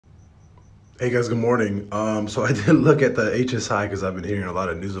Hey guys, good morning. So I did look at the HSI because I've been hearing a lot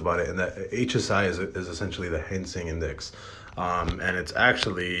of news about it, and that HSI is essentially the Seng index, and it's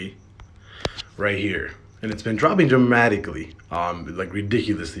actually right here, and it's been dropping dramatically, like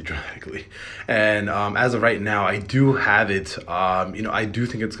ridiculously dramatically. And as of right now, I do have it. I do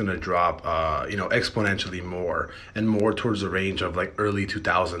think it's gonna drop, exponentially more and more towards the range of like early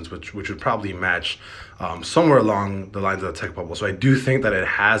 2000s, which would probably match somewhere along the lines of the tech bubble. So I do think that it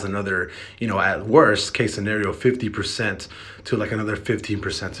has another, at worst case scenario, 50% to like another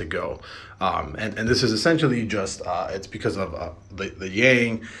 15% to go. And this is essentially just, it's because of the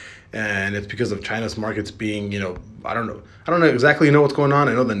yang, and it's because of China's markets being, I don't know exactly what's going on.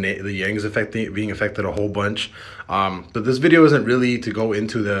 I know the yang is being affected a whole bunch, but this video isn't really to go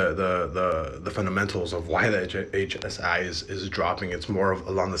into the fundamentals of why the HSI is dropping. It's more of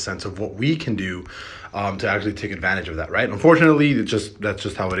along the sense of what we can do to actually take advantage of that, right? Unfortunately, that's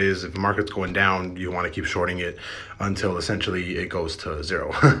just how it is. If the market's going down, you want to keep shorting it until essentially it goes to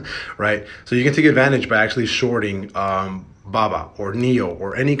zero, right? So you can take advantage by actually shorting BABA or NIO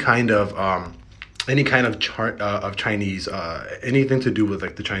or any kind of chart of Chinese, anything to do with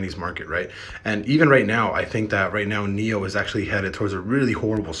like the Chinese market, right? And even right now, I think that right now NIO is actually headed towards a really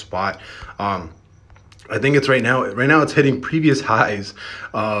horrible spot. I think it's right now it's hitting previous highs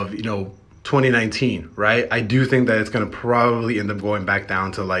of 2019, right? I do think that it's gonna probably end up going back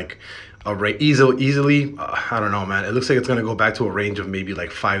down to like a rate easily. I don't know, man. It looks like it's gonna go back to a range of maybe like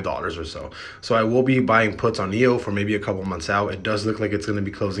 $5 or so. So I will be buying puts on NIO for maybe a couple months out. It does look like it's gonna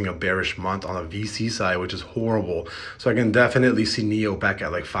be closing a bearish month on the VC side, which is horrible. So I can definitely see NIO back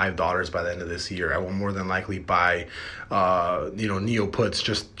at like $5 by the end of this year. I will more than likely buy, NIO puts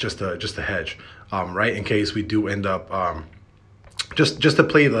just to hedge, right? In case we do end up just to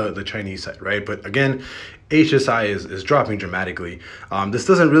play the Chinese side, right? But again, HSI is dropping dramatically. This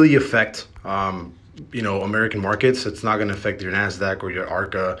doesn't really affect American markets. It's not going to affect your NASDAQ or your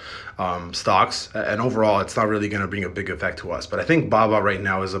ARCA stocks, and overall it's not really going to bring a big effect to us. But I think BABA right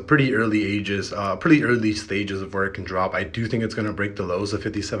now is a pretty early stages of where it can drop. I do think it's going to break the lows of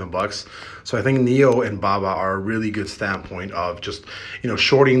 57 bucks. So I think NIO and BABA are a really good standpoint of just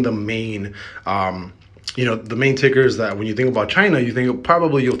shorting the main the main tickers that when you think about China, you'll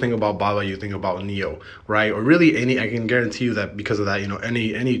think about BABA, you think about NIO, right? Or really I can guarantee you that because of that,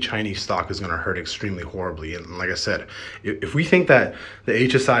 any Chinese stock is going to hurt extremely horribly. And like I said, if we think that the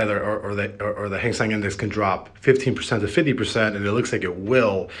HSI or the Hang Seng Index can drop 15% to 50%, and it looks like it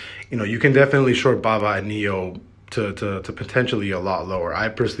will, you can definitely short BABA and NIO to potentially a lot lower. I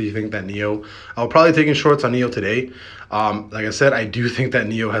personally think that NIO, I'll probably take in shorts on NIO today. Like I said, I do think that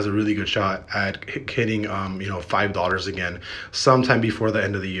NIO has a really good shot at hitting $5 again sometime before the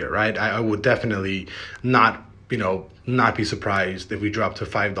end of the year, right? I would definitely not be surprised if we drop to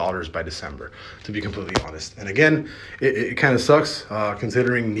 $5 by December, to be completely honest. And again, it kind of sucks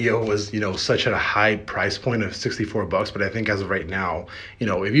considering NIO was such at a high price point of 64 bucks. But I think as of right now,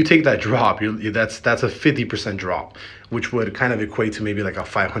 if you take that drop, that's a 50% drop, which would kind of equate to maybe like a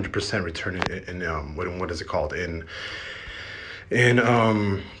 500% return in what is it called, in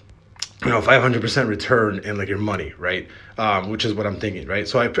 500% return in like your money, right? Which is what I'm thinking, right?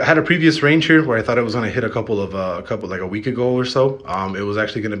 So I had a previous range here where I thought it was going to hit a week ago or so. It was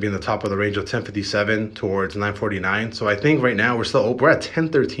actually going to be in the top of the range of 1057 towards 949. So I think right now we're at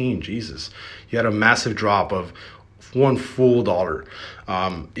 1013. Jesus, you had a massive drop of one full dollar.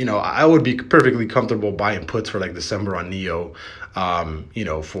 I would be perfectly comfortable buying puts for like December on NIO,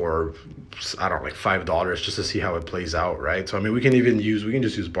 for I don't know, like $5 just to see how it plays out, right? So I mean, we can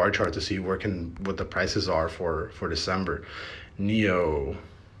just use bar chart to see what the prices are for December. NIO,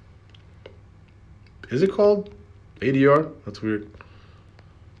 is it called ADR? That's weird.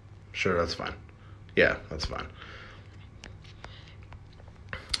 Sure, that's fine. Yeah, that's fine.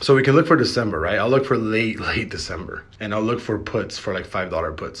 So we can look for December, right? I'll look for late December, and I'll look for puts for like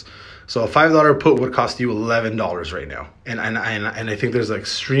 $5 puts. So a $5 put would cost you $11 right now, and I think there's an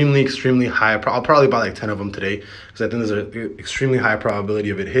extremely high. I'll probably buy like 10 of them today because I think there's an extremely high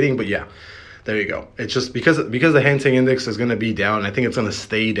probability of it hitting. But yeah, there you go. It's just because the Hang Seng Index is going to be down. I think it's going to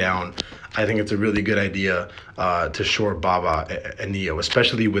stay down. I think it's a really good idea to short BABA and NIO,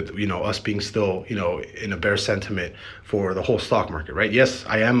 especially with us being still in a bear sentiment for the whole stock market, right? Yes,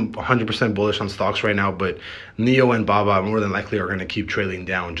 I am 100% bullish on stocks right now, but NIO and BABA more than likely are going to keep trailing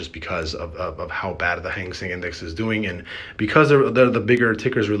down just because of how bad the Hang Seng Index is doing, and because they're the bigger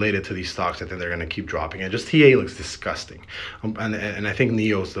tickers related to these stocks, I think they're going to keep dropping. And just TA looks disgusting, and I think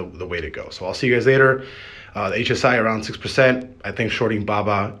NIO is the way to go. So I'll see you guys later. The HSI around 6%. I think shorting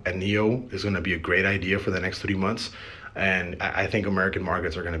BABA and NIO is going to be a great idea for the next 3 months. And I think American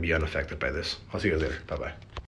markets are going to be unaffected by this. I'll see you guys later. Bye-bye.